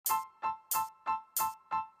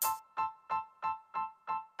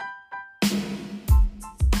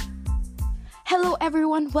Hello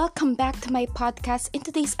everyone, welcome back to my podcast. In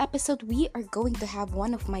today's episode, we are going to have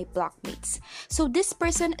one of my blockmates. So this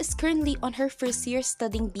person is currently on her first year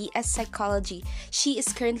studying BS Psychology. She is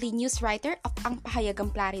currently news writer of Ang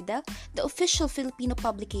Pahayagang Plaridel, the official Filipino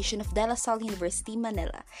publication of De La Salle University,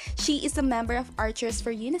 Manila. She is a member of Archers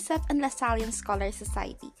for UNICEF and Lasallian Scholar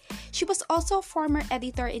Society. She was also a former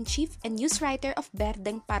editor-in-chief and news writer of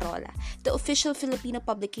Berdeng Parola, the official Filipino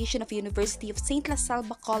publication of University of St. La Salle,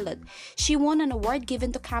 Bacolod. She won an award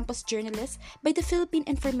given to campus journalists by the Philippine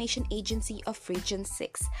Information Agency of Region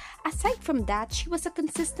 6. Aside from that, she was a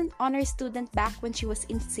consistent honor student back when she was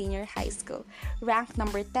in senior high school, ranked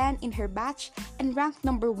number 10 in her batch and ranked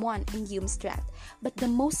number 1 in UMStrat. But the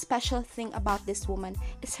most special thing about this woman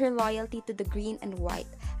is her loyalty to the green and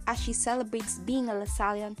white, as she celebrates being a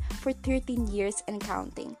Lasallian for 13 years and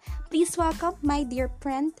counting. Please welcome my dear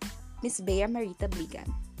friend, Miss Bea Marita Bligan.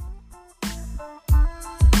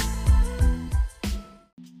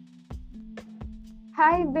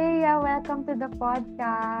 Hi, Bea. Welcome to the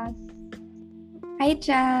podcast. Hi,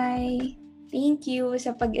 Chai. Thank you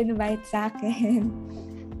sa pag-invite sa akin.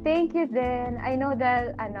 Thank you din. I know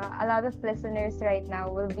that a lot of listeners right now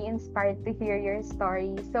will be inspired to hear your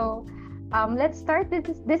story. So, let's start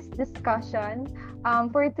this discussion.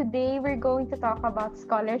 For today, we're going to talk about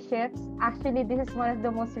scholarships. Actually, this is one of the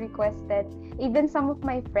most requested. Even some of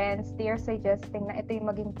my friends, they are suggesting na ito yung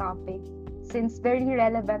maging topic, since very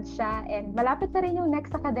relevant siya and malapit na rin yung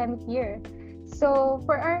next academic year. So,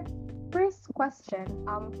 for our first question,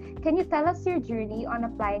 can you tell us your journey on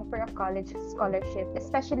applying for a college scholarship,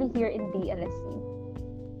 especially here in DLSU?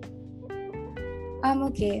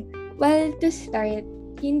 Okay. Well, to start,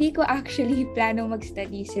 hindi ko actually planong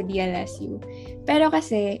mag-study sa DLSU. Pero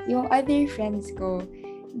kasi, yung other friends ko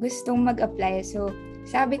gustong mag-apply. So,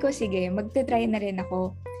 sabi ko, sige, magta-try na rin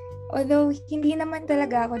ako. Although, hindi naman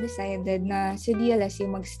talaga ako decided na sa DLSU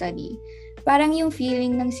mag-study. Parang yung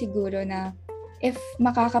feeling ng siguro na if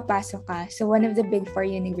makakapasok ka sa one of the big four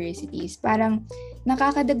universities, parang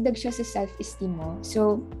nakakadagdag siya sa self-esteem mo.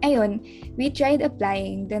 So, ayun, we tried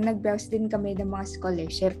applying, then nag-browse din kami ng mga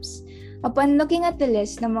scholarships. Upon looking at the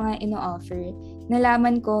list ng mga ino-offer,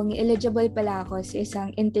 nalaman ko eligible pala ako sa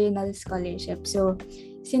isang internal scholarship. So,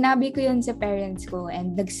 sinabi ko yun sa parents ko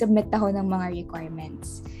and nag-submit ako ng mga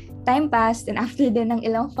requirements. Time passed, and after din ng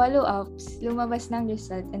ilang follow-ups, lumabas ng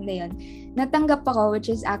result, and ayun, natanggap ako, which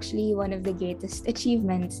is actually one of the greatest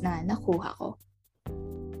achievements na nakuha ko.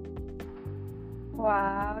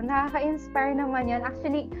 Wow, nakaka-inspire naman yan.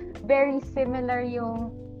 Actually, very similar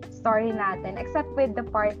yung story natin, except with the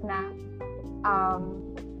part na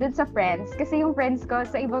dun sa friends. Kasi yung friends ko,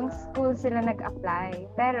 sa ibang school sila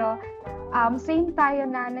nag-apply. Pero, same tayo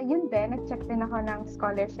na yun din, nag-check din ako ng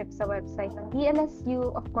scholarship sa website ng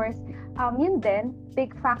DLSU. Of course, yun din,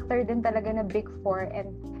 big factor din talaga na Big Four,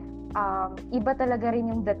 and iba talaga rin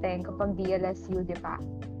yung dating kapag DLSU, di ba?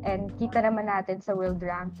 And kita naman natin sa world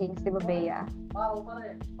rankings, di ba, Bea?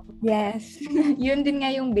 Yes. Yun din nga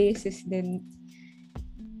yung basis din.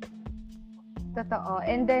 Totoo.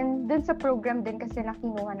 And then, dun sa program din kasi na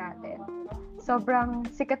kinuha natin, sobrang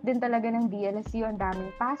sikat din talaga ng DLSU, ang daming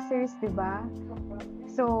passers, di ba?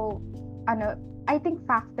 So, I think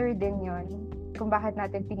factor din yon kung bakit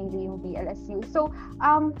natin pinili yung DLSU. So,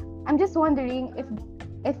 I'm just wondering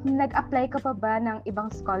if nag-apply ka pa ba ng ibang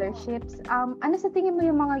scholarships, ano sa tingin mo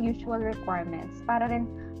yung mga usual requirements para rin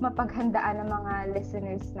mapaghandaan ng mga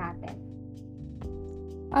listeners natin?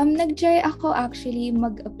 Nag-try ako actually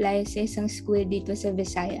mag-apply sa isang school dito sa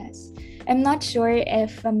Visayas. I'm not sure if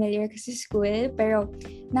familiar ka sa school, pero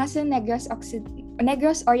nasa Negros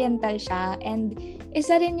Oriental siya, and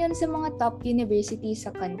isa rin yun sa mga top universities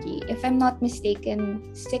sa country. If I'm not mistaken,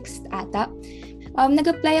 6th ata.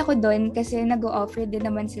 Nag-apply ako doon kasi nag-o-offer din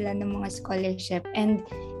naman sila ng mga scholarship, and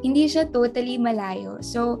hindi siya totally malayo.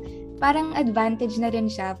 So, parang advantage na rin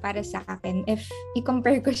siya para sa akin if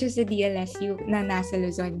i-compare ko siya sa DLSU na nasa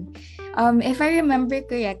Luzon. If I remember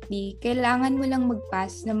correctly, kailangan mo lang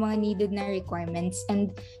mag-pass ng mga needed na requirements, and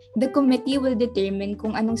the committee will determine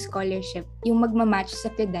kung anong scholarship yung magmamatch sa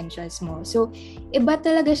credentials mo. So, iba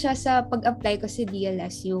talaga siya sa pag-apply ko sa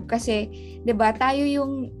DLSU kasi, 'di ba, tayo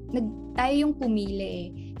yung pumili eh.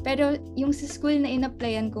 Pero yung sa school na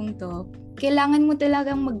in-applyan kong to, kailangan mo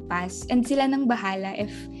talagang mag-pass, and sila nang bahala if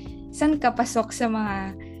saan ka pasok sa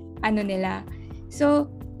mga nila. So,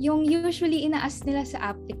 yung usually inaas nila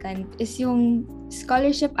sa applicant is yung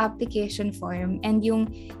scholarship application form and yung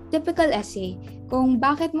typical essay kung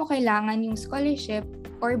bakit mo kailangan yung scholarship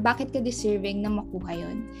or bakit ka deserving na makuha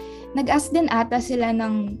yun. Nag-ask din ata sila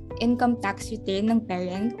ng income tax return ng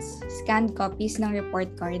parents, scanned copies ng report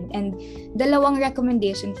card, and 2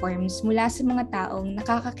 recommendation forms mula sa mga taong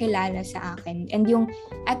nakakakilala sa akin and yung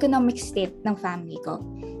economic state ng family ko.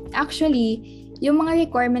 Actually, yung mga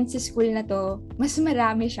requirements sa school na to, mas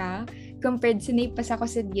marami siya compared sa naipasa ko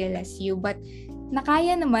sa DLSU. But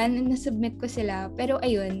nakaya naman, nasubmit ko sila. Pero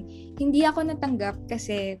ayun, hindi ako natanggap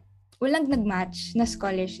kasi walang nag-match na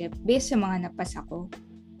scholarship based sa mga napasa ko.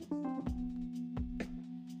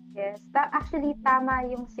 Yes, actually tama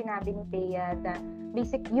yung sinabi ni Thea na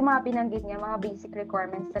yung mga binanggit niya, mga basic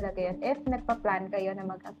requirements talaga yun if nagpa-plan kayo na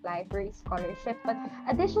mag-apply for a scholarship. But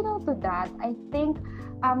additional to that, I think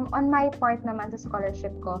on my part naman sa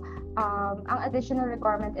scholarship ko, ang additional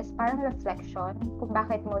requirement is parang reflection kung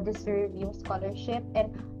bakit mo deserve yung scholarship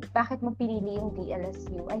and bakit mo pinili yung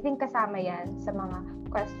DLSU. I think kasama yan sa mga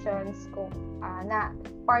questions kung na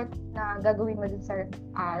part na gagawin mo dun sa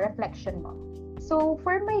reflection mo. So,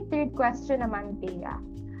 for my third question naman, Thea,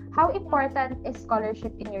 how important is scholarship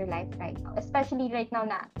in your life right now? Especially right now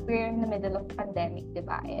na we're in the middle of pandemic, di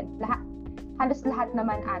ba? And halos lahat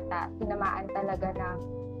naman ata tinamaan talaga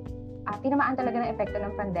ng epekto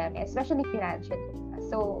ng pandemic, especially financially.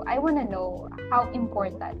 So, I wanna know how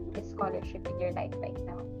important is scholarship in your life right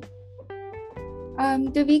now?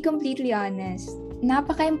 To be completely honest,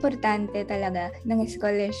 napaka-importante talaga ng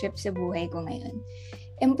scholarship sa buhay ko ngayon.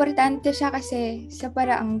 Importante siya kasi sa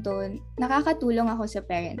paraang to, nakakatulong ako sa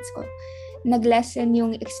parents ko. Nag-lessen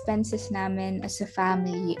yung expenses namin as a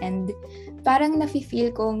family and parang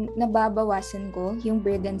nafe-feel kong nababawasan ko yung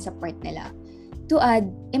burden sa part nila. To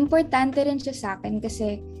add, importante rin siya sa akin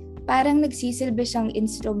kasi parang nagsisilbi siyang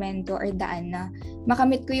instrumento or daan na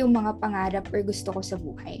makamit ko yung mga pangarap or gusto ko sa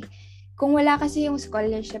buhay. Kung wala kasi yung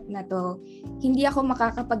scholarship na to, hindi ako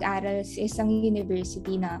makakapag-aral sa isang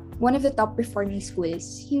university na one of the top performing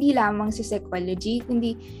schools, hindi lamang sa psychology,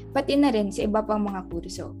 kundi pati na rin sa iba pang mga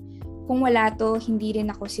kurso. Kung wala to, hindi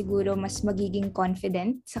rin ako siguro mas magiging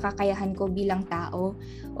confident sa kakayahan ko bilang tao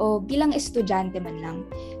o bilang estudyante man lang.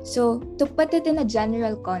 So, to put it in a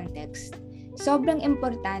general context, sobrang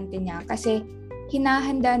importante niya kasi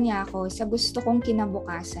hinahanda niya ako sa gusto kong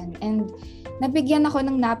kinabukasan and nabigyan ako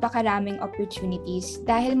ng napakaraming opportunities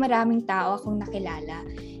dahil maraming tao akong nakilala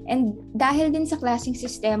and dahil din sa klaseng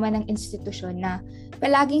sistema ng institusyon na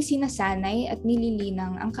palaging sinasanay at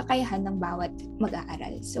nililinang ang kakayahan ng bawat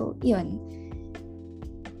mag-aaral. So, yun.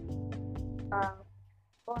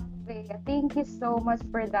 Okay, thank you so much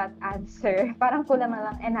for that answer. Parang kulang na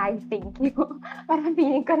lang and I thank you. Parang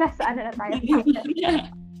feeling ko nasa na tayo.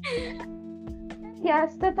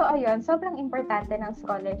 Yes, totoo yun. Sobrang importante ng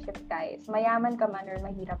scholarship, guys. Mayaman ka man or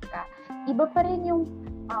mahirap ka. Iba pa rin yung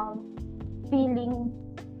feeling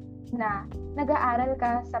na nag-aaral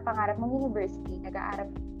ka sa pangarap mong university,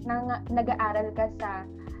 nag-aaral ka sa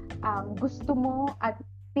gusto mo at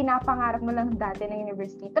pinapangarap mo lang dati na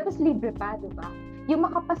university. Tapos libre pa, di ba? Yung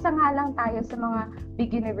makapasa nga lang tayo sa mga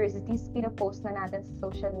big universities, pinopost na natin sa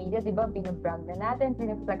social media, di ba? Binobrag na natin,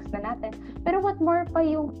 pinoflex na natin. Pero what more pa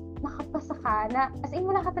yung nakapasa ka na, as in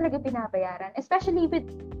wala ka talaga binabayaran. Especially with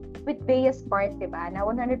Bea's part, di ba? Na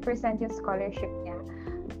 100% yung scholarship niya.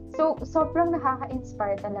 So, sobrang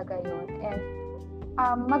nakaka-inspire talaga yun. And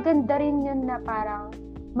maganda rin yun na parang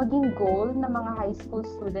maging goal ng mga high school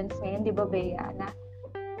students ngayon, di ba, Bea? Na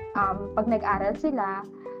pag nag-aral sila,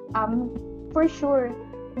 for sure,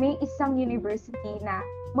 may isang university na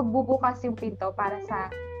magbubukas yung pinto para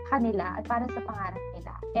sa kanila at para sa pangarap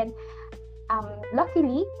nila. And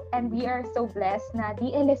luckily, and we are so blessed na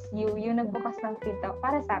DLSU yung nagbukas ng pinto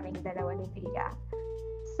para sa aming dalawa ni Bea.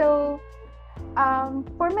 So,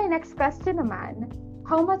 for my next question naman,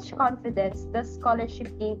 how much confidence does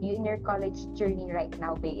scholarship give you in your college journey right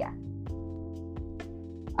now, Bea?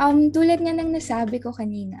 Tulad nga ng nasabi ko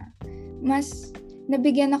kanina, mas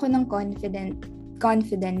nabigyan ako ng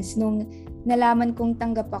confidence nung nalaman kong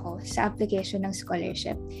tanggap ako sa application ng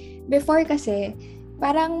scholarship. Before kasi,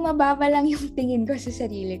 parang mababa lang yung tingin ko sa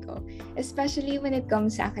sarili ko, especially when it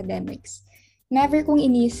comes sa academics. Never kong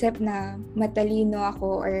inisip na matalino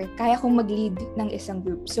ako or kaya kong mag-lead ng isang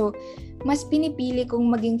group. So, mas pinipili kong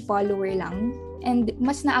maging follower lang and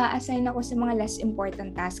mas naa-assign ako sa mga less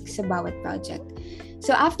important tasks sa bawat project.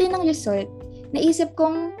 So, after ng result, naisip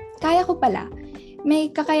kong kaya ko pala.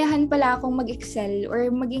 May kakayahan pala akong mag-excel or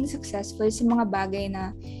maging successful sa mga bagay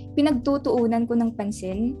na pinagtutuunan ko ng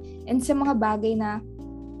pansin and sa mga bagay na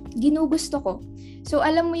ginugusto ko. So,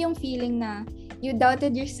 alam mo yung feeling na You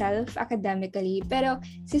doubted yourself academically, pero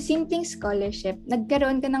sa simpleng scholarship,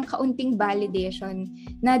 nagkaroon ka ng kaunting validation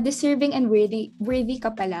na deserving and worthy ka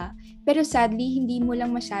pala, pero sadly, hindi mo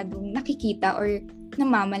lang masyadong nakikita or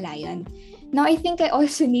namamalayan. Now, I think I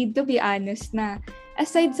also need to be honest na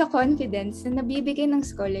aside sa confidence na nabibigay ng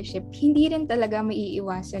scholarship, hindi rin talaga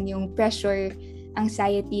maiiwasan yung pressure,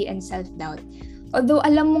 anxiety, and self-doubt. Although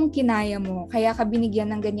alam mong kinaya mo, kaya ka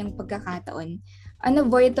binigyan ng ganyang pagkakataon,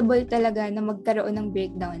 unavoidable talaga na magkaroon ng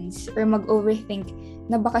breakdowns or mag-overthink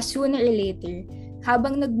na baka sooner or later,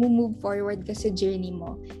 habang nag-move forward ka sa journey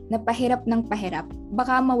mo, na pahirap ng pahirap,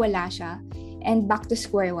 baka mawala siya and back to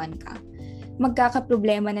square one ka.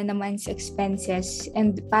 Magkakaproblema na naman sa expenses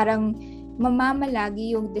and parang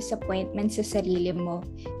mamamalagi yung disappointment sa sarili mo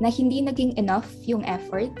na hindi naging enough yung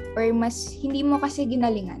effort or mas hindi mo kasi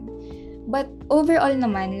ginalingan. But overall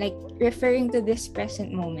naman, like referring to this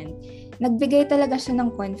present moment, nagbigay talaga siya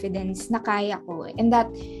ng confidence na kaya ko and that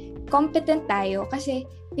competent tayo kasi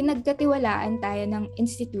pinagkatiwalaan tayo ng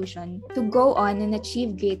institution to go on and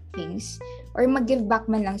achieve great things or mag-give back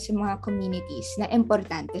man lang sa mga communities na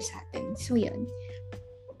importante sa atin. So yun.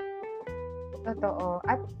 Totoo.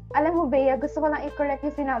 At alam mo, Bea, gusto ko lang i-correct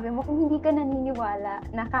yung sinabi mo. Kung hindi ka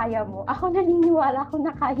naniniwala na kaya mo, ako naniniwala ako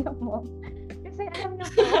na kaya mo. Kasi alam niyo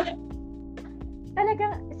po,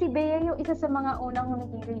 talagang si Bea yung isa sa mga unang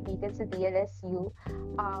naging related sa DLSU.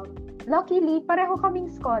 Luckily, pareho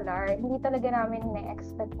kaming scholar. Hindi talaga namin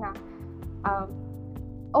na-expect na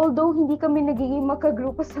although hindi kami nagiging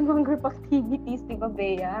magkagrupo sa mga group activities, di ba,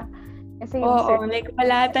 Bea? Kasi yung like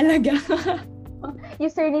wala talaga. yung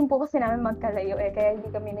surname po kasi namin magkalayo kaya hindi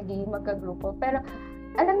kami nagiging magkagrupo. Pero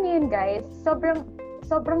alam niyo yun, guys,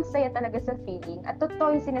 sobrang saya talaga sa feeling. At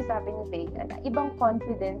totoo yung sinasabi ni Bea na ibang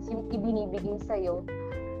confidence yung ibinibigay sa'yo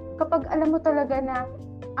kapag alam mo talaga na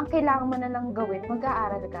ang kailangan mo na lang gawin,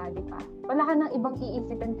 mag-aaral ka, di ba? Wala ka nang ibang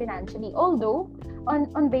iisipin financially. Although, on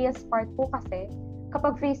Bea's part po kasi,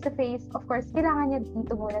 kapag face-to-face, of course, kailangan niya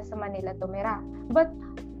dito muna sa Manila tumira. But,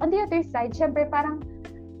 on the other side, syempre parang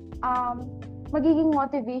magiging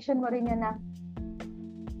motivation mo rin yun na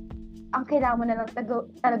ang kailangan mo na lang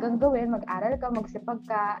talagang gawin, mag-aral ka, magsipag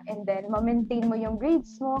ka, and then ma-maintain mo yung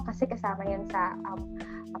grades mo kasi kasama yan sa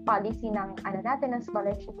policy ng natin, ng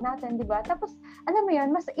scholarship natin, di ba? Tapos, alam mo yun,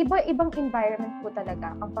 mas iba-ibang environment po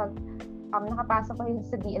talaga kapag nakapasok ko yun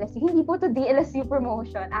sa DLSU. Hindi po to DLSU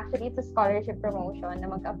promotion. Actually, it's a scholarship promotion na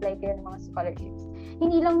mag-apply kayo ng mga scholarships.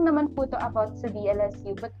 Hindi lang naman po to about sa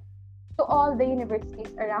DLSU, but to all the universities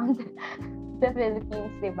around the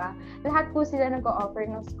Philippines, di ba? Lahat po sila nag-o-offer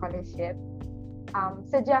ng scholarship.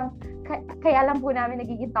 Sadyang, kaya lang po namin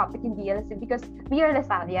nagiging topic yung DLSU because we are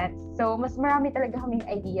Lasallians. So, mas marami talaga kaming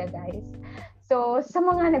idea, guys. So, sa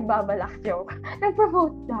mga nagbabalak joke,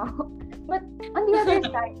 nag-promote daw. But, on the other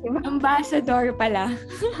side, diba? Ambassador pala.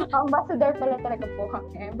 Ambassador pala talaga po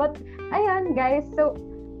kami. But, ayan, guys. So,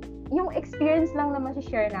 yung experience lang naman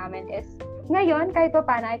share namin is, ngayon, kahit pa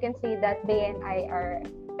paano, I can say that Bea and I are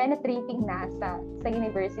penetrating na sa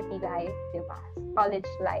university life, diba?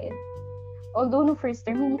 College life. Although no first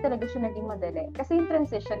term, hindi talaga siya naging madali. Kasi yung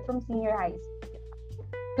transition from senior high school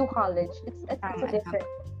to college, it's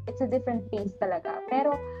a different pace talaga.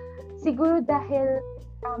 Pero siguro dahil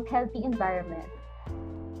healthy environment,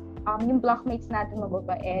 yung blockmates natin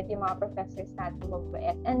mababait, yung mga professors natin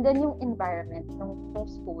mababait, and then yung environment ng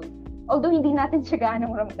school. Although hindi natin siya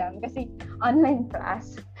ganong ramdam kasi online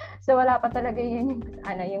class. So wala pa talaga yung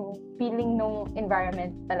feeling nung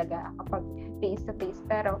environment talaga kapag face-to-face.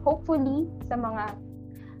 Pero hopefully sa mga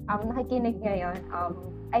nakikinig ngayon,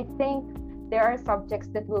 I think there are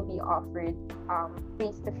subjects that will be offered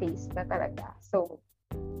face-to-face na talaga. So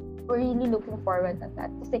we're really looking forward to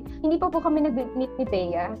that. Kasi hindi pa po kami nag-meet ni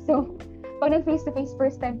Bea. So pag nag-face-to-face,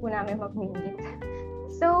 first time po namin mag-meet.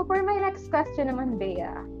 So for my next question naman,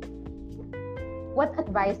 Bea, what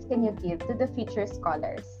advice can you give to the future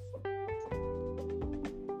scholars?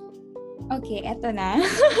 Okay, eto na.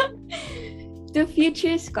 To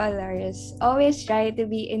future scholars, always try to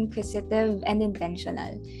be inquisitive and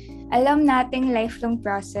intentional. Alam nating lifelong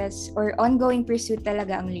process or ongoing pursuit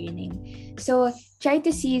talaga ang learning. So, try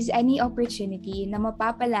to seize any opportunity na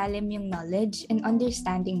mapapalalim yung knowledge and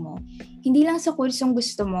understanding mo. Hindi lang sa kursong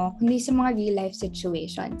gusto mo, kundi sa mga real-life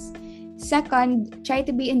situations. Second, try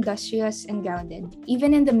to be industrious and grounded,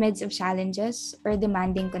 even in the midst of challenges or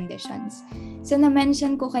demanding conditions. So,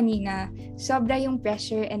 na-mention ko kanina, sobra yung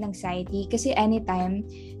pressure and anxiety kasi anytime,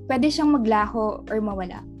 pwede siyang maglaho or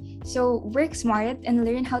mawala. So, work smart and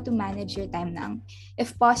learn how to manage your time lang.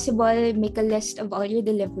 If possible, make a list of all your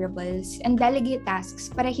deliverables and delegate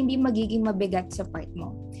tasks para hindi magiging mabigat sa part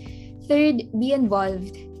mo. Third, be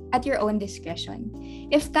involved. at your own discretion.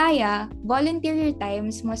 If kaya, volunteer your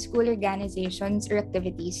time sa mga school organizations or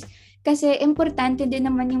activities kasi importante din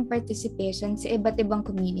naman yung participation sa iba't ibang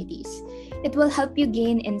communities. It will help you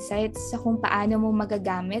gain insights sa kung paano mo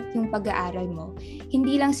magagamit yung pag-aaral mo,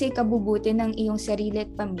 hindi lang sa ikabubuti ng iyong sarili at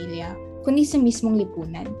pamilya, kundi sa mismong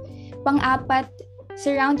lipunan. Pang-apat,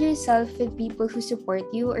 surround yourself with people who support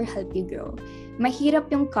you or help you grow. Mahirap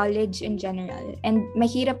yung college in general and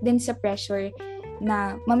mahirap din sa pressure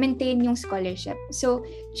na ma-maintain yung scholarship. So,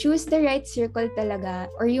 choose the right circle talaga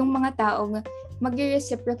or yung mga taong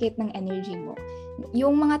mag-reciprocate ng energy mo.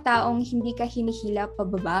 Yung mga taong hindi ka hinihila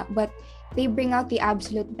pababa but they bring out the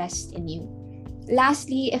absolute best in you.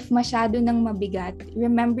 Lastly, if masyado nang mabigat,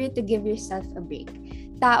 remember to give yourself a break.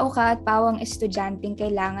 Tao ka at pawang estudyanteng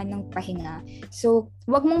kailangan ng pahinga. So,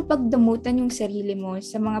 huwag mong pagdamutan yung sarili mo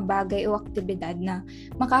sa mga bagay o aktibidad na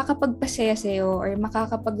makakapagpasaya sa'yo or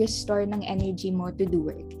makakapag-restore ng energy mo to do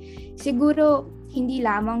work. Siguro, hindi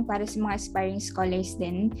lamang para sa mga aspiring scholars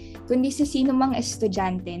din, kundi sa sino mang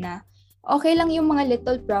estudyante na okay lang yung mga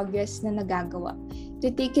little progress na nagagawa.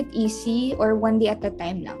 To take it easy or one day at a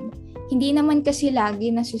time lang. Hindi naman kasi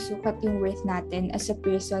lagi nasusukat yung worth natin as a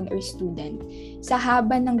person or student sa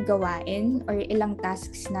haba ng gawain or ilang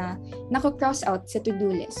tasks na nako-cross out sa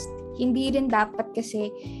to-do list. Hindi rin dapat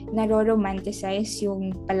kasi naro-romanticize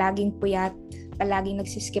yung palaging puyat, palaging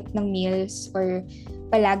nagsiskip ng meals, or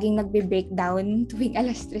palaging nagbe-breakdown tuwing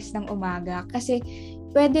 3:00 ng umaga. Kasi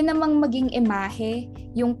pwede namang maging imahe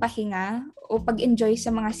yung pahinga o pag-enjoy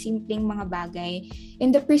sa mga simpleng mga bagay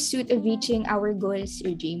in the pursuit of reaching our goals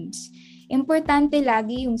or dreams. Importante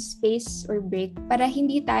lagi yung space or break para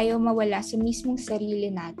hindi tayo mawala sa mismong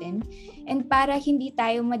sarili natin and para hindi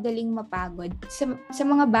tayo madaling mapagod sa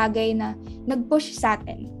mga bagay na nag-push sa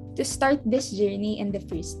atin to start this journey in the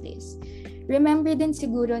first place. Remember din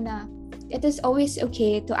siguro na it is always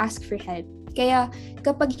okay to ask for help. Kaya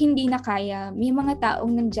kapag hindi na kaya, may mga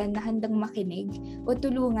taong nandyan na handang makinig o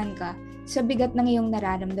tulungan ka sa bigat ng iyong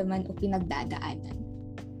nararamdaman o pinagdadaanan.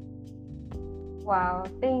 Wow,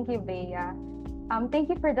 thank you, Bea.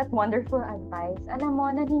 Thank you for that wonderful advice. Alam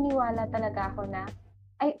mo, naniniwala talaga ako na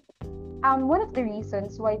one of the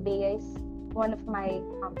reasons why Bea is one of my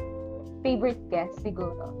favorite guests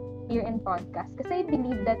siguro here in podcast kasi I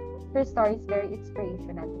believe that her story is very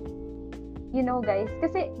inspirational. You know, guys,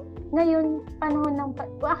 kasi ngayon, panahon ng...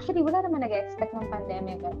 actually, wala naman nag-expect ng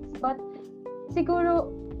pandemic, guys. But, siguro,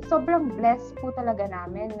 sobrang blessed po talaga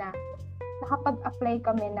namin na nakapag-apply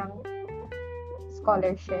kami ng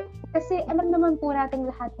scholarship. Kasi, alam naman po natin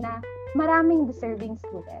lahat na maraming deserving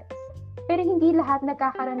students. Pero hindi lahat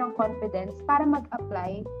nagkakaroon ng confidence para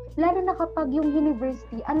mag-apply. Lalo na kapag yung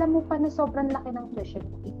university, alam mo pa na sobrang laki ng tuition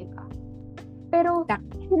fee, diba? Pero,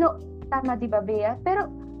 tama, diba, Bea? Pero,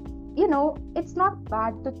 it's not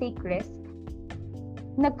bad to take risk.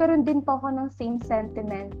 Nagkaroon din po ako ng same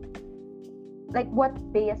sentiment like what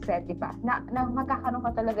Bea said, diba? Na magkakaroon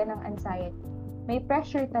ka talaga ng anxiety. May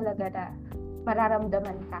pressure talaga na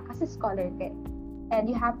mararamdaman ka kasi scholar ka. And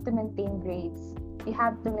you have to maintain grades. You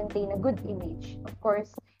have to maintain a good image. Of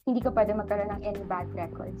course, hindi ka pwede magkaroon ng any bad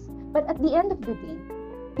records. But at the end of the day,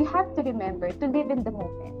 you have to remember to live in the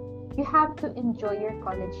moment. You have to enjoy your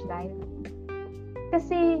college life.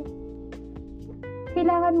 Kasi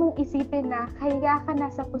kailangan mong isipin na kaya ka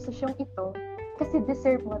nasa posisyong ito kasi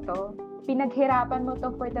deserve mo to. Pinaghirapan mo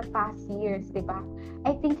to for the past years, di ba?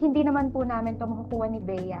 I think hindi naman po namin to makukuha ni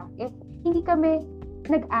Bea if hindi kami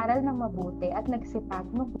nag-aral ng mabuti at nagsipag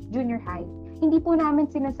no junior high. Hindi po namin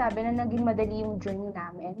sinasabi na naging madali yung journey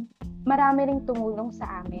namin. Marami ring tumulong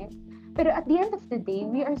sa amin. Pero at the end of the day,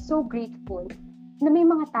 we are so grateful na may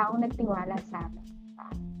mga taong nagtiwala sa amin.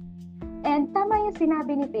 And tama yung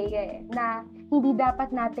sinabi ni Bea na hindi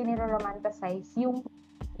dapat natin niro-romanticize yung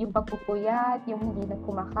pagpupuyat, yung hindi na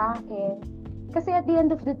kumakain. Kasi at the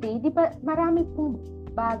end of the day, di ba marami pong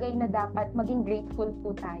bagay na dapat maging grateful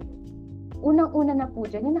po tayo. Unang-una na po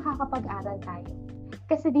dyan, yung nakakapag-aral tayo.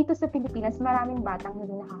 Kasi dito sa Pilipinas, maraming batang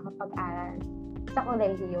hindi nakakapag-aral sa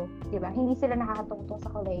kolehiyo. Di ba? Hindi sila nakakatungtong sa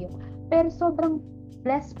kolehiyo. Pero sobrang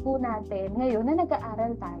blessed po natin ngayon na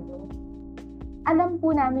nag-aaral tayo. Alam po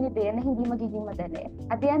namin ni Bea na hindi magiging madali.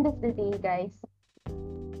 At the end of the day, guys,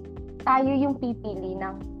 tayo yung pipili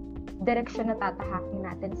ng direksyon na tatahakin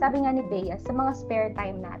natin. Sabi nga ni Bea, sa mga spare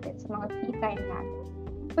time natin, sa mga free time natin,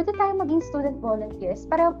 pwede tayo maging student volunteers.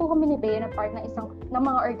 Pareho po kami ni Bea na part ng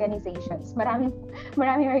mga organizations. Maraming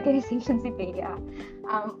organizations si Bea.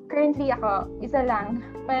 Currently ako, isa lang.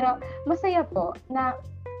 Pero masaya po na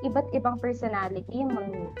iba't ibang personality yung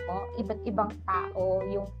mag-meet mo, iba't ibang tao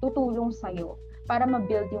yung tutulong sa'yo para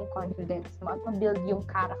ma-build yung confidence mo at ma-build yung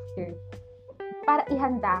character. para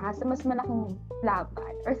ihanda ka sa mas malaking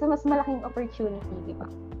laban or sa mas malaking opportunity, di ba?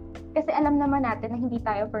 Kasi alam naman natin na hindi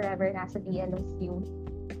tayo forever nasa DLSU.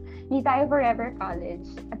 Hindi tayo forever college.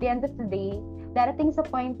 At the end of the day, darating sa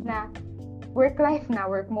point na work life na,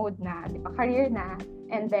 work mode na, di ba? Career na,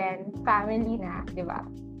 and then family na, di ba?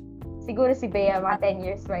 Siguro si Bea, mga 10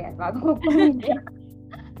 years pa yan, bago magpamilya.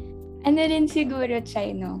 Ano rin siguro,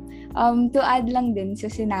 Chay, no? To add lang din sa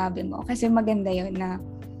sinabi mo, kasi maganda yun na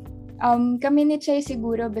kami ni Chay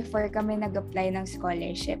siguro before kami nag-apply ng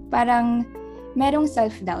scholarship, parang merong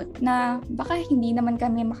self-doubt na baka hindi naman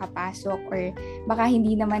kami makapasok or baka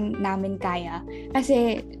hindi naman namin kaya.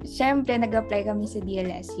 Kasi, syempre, nag-apply kami sa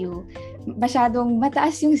DLSU. Masyadong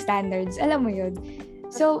mataas yung standards. Alam mo yun.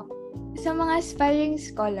 So, sa mga aspiring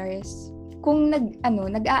scholars, kung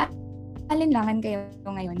nag-aalinlangan kayo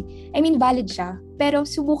ngayon, I mean, valid siya, pero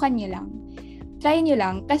subukan nyo lang. Try nyo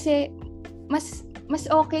lang kasi mas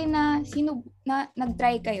okay na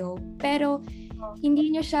nag-try kayo, pero hindi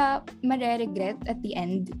nyo siya mare-regret at the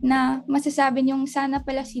end na masasabi nyo sana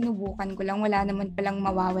pala sinubukan ko lang, wala naman palang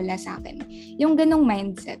mawawala sa akin. Yung ganong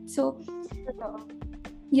mindset. So,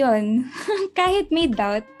 yun. Kahit may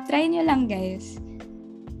doubt, try nyo lang, guys.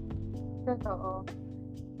 Totoo.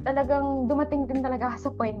 Talagang dumating din talaga sa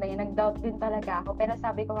point na yun. Nag-doubt din talaga ako. Pero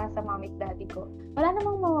sabi ko nga sa mommy at daddy ko, wala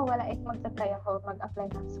namang mawawala if magta-try ako mag-apply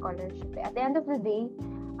ng scholarship. At the end of the day,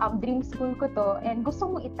 dream school ko to and gusto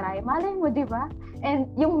mo i-try. Malay mo, di ba? And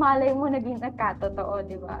yung malay mo naging nagkatotoo,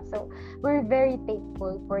 di ba? So, we're very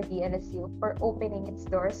thankful for DLSU for opening its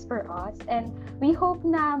doors for us. And we hope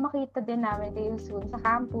na makita din namin kayo soon sa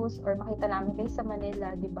campus or makita namin kayo sa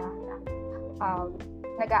Manila, di ba?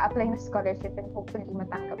 Nag-a-apply ng scholarship and hopefully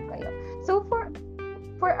matanggap kayo. So,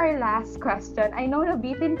 for our last question, I know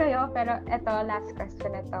nabitin kayo, pero last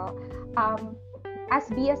question ito. As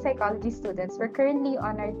BS Psychology students, we're currently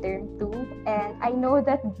on our term 2, and I know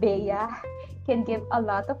that Bea can give a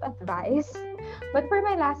lot of advice. But for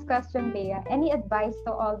my last question, Bea, any advice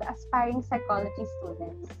to all the aspiring psychology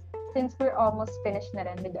students since we're almost finished na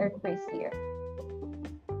rin with our first year?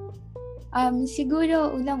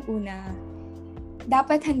 Siguro, unang-una,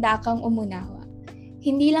 dapat handa kang umunawa.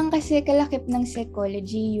 Hindi lang kasi kalakip ng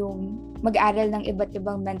psychology yung mag-aral ng iba't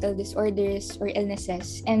ibang mental disorders or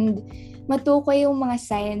illnesses and matukoy yung mga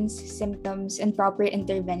signs, symptoms, and proper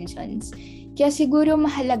interventions. Kaya siguro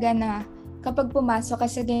mahalaga na kapag pumasok ka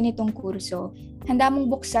sa ganitong kurso, handa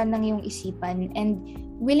mong buksan ng iyong isipan and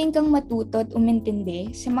willing kang matuto at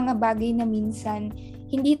umintindi sa mga bagay na minsan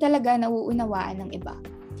hindi talaga nauunawaan ng iba.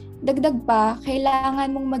 Dagdag pa,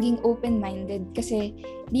 kailangan mong maging open-minded kasi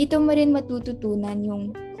dito mo rin matututunan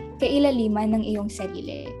yung kailaliman ng iyong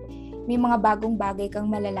sarili. May mga bagong bagay kang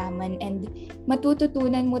malalaman and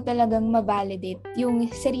matututunan mo talagang ma-validate yung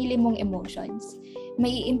sarili mong emotions.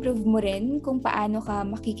 May improve mo rin kung paano ka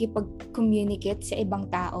makikipag-communicate sa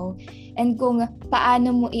ibang tao and kung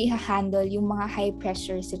paano mo i-handle yung mga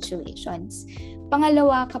high-pressure situations.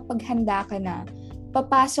 Pangalawa, kapag handa ka na,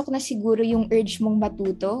 papasok na siguro yung urge mong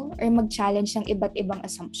matuto or mag-challenge ng iba't ibang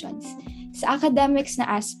assumptions. Sa academics na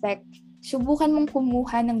aspect, subukan mong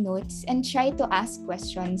kumuha ng notes and try to ask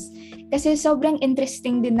questions kasi sobrang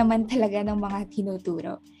interesting din naman talaga ng mga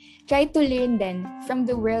tinuturo. Try to learn then from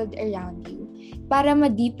the world around you para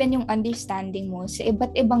ma-deepen yung understanding mo sa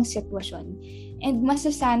iba't ibang sitwasyon and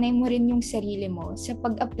masasanay mo rin yung sarili mo sa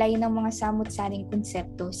pag-apply ng mga samut-saring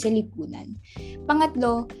konsepto sa lipunan.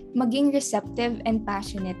 Pangatlo, maging receptive and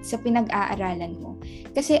passionate sa pinag-aaralan mo.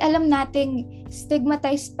 Kasi alam nating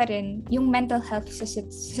stigmatized pa rin yung mental health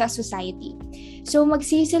sa society. So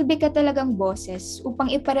magsisilbi ka talagang boses upang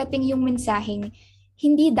iparating yung mensaheng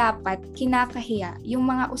hindi dapat kinakahiya yung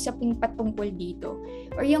mga usaping patungkol dito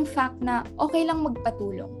or yung fact na okay lang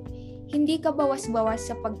magpatulong. Hindi ka bawas-bawas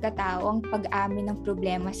sa pagkatao ang pag-amin ng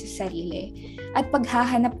problema sa sarili at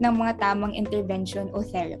paghahanap ng mga tamang intervention o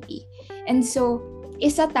therapy. And so,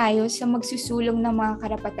 isa tayo sa magsusulong ng mga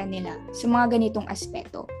karapatan nila sa mga ganitong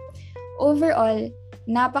aspeto. Overall,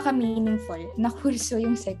 napaka-meaningful na kurso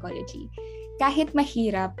yung psychology. Kahit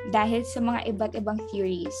mahirap dahil sa mga iba't ibang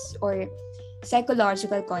theories or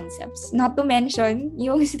psychological concepts, not to mention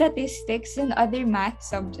yung statistics and other math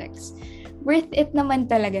subjects. Worth it naman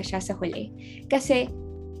talaga siya sa huli. Kasi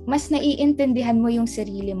mas naiintindihan mo yung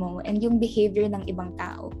sarili mo and yung behavior ng ibang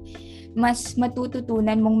tao. Mas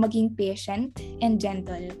matututunan mong maging patient and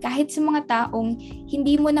gentle kahit sa mga taong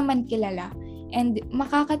hindi mo naman kilala and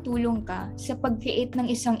makakatulong ka sa pag-create ng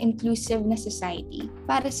isang inclusive na society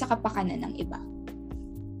para sa kapakanan ng iba.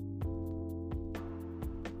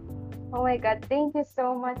 Oh my God, thank you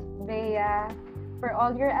so much, Bea. for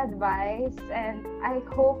all your advice, and I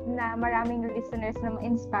hope na maraming listeners na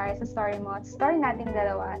ma-inspire sa story mo at story nating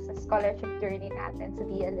dalawa sa scholarship journey natin sa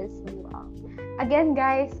DLSU. Again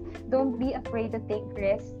guys, don't be afraid to take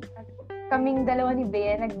risks. Kaming dalawa ni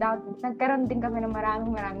Bea, nagkaroon din kami ng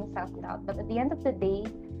maraming self-doubt. But at the end of the day,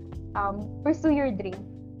 pursue your dream.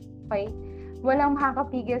 Okay? Walang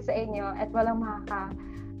makakapigil sa inyo at walang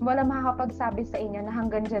makakapagsabi sa inyo na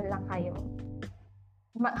hanggang dyan lang kayo.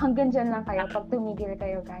 Hanggang dyan lang kayo pag tumigil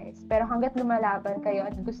kayo, guys. Pero hanggat lumalaban kayo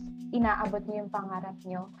at inaabot niyo yung pangarap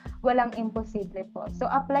niyo, walang imposible po. So,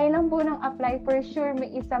 apply lang po ng apply. For sure,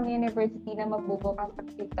 may isang university na magbubukas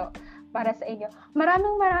dito para sa inyo.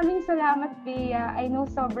 Maraming salamat, Bea. I know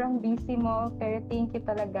sobrang busy mo, pero thank you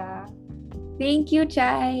talaga. Thank you,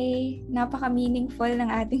 Chai. Napaka-meaningful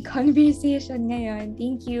ng ating conversation ngayon.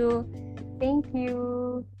 Thank you. Thank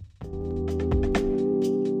you.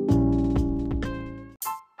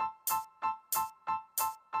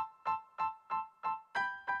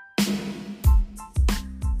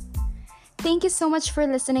 Thank you so much for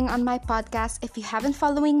listening on my podcast. If you haven't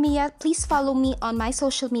following me yet, please follow me on my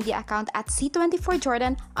social media account at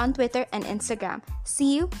C24Jordan on Twitter and Instagram.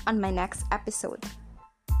 See you on my next episode.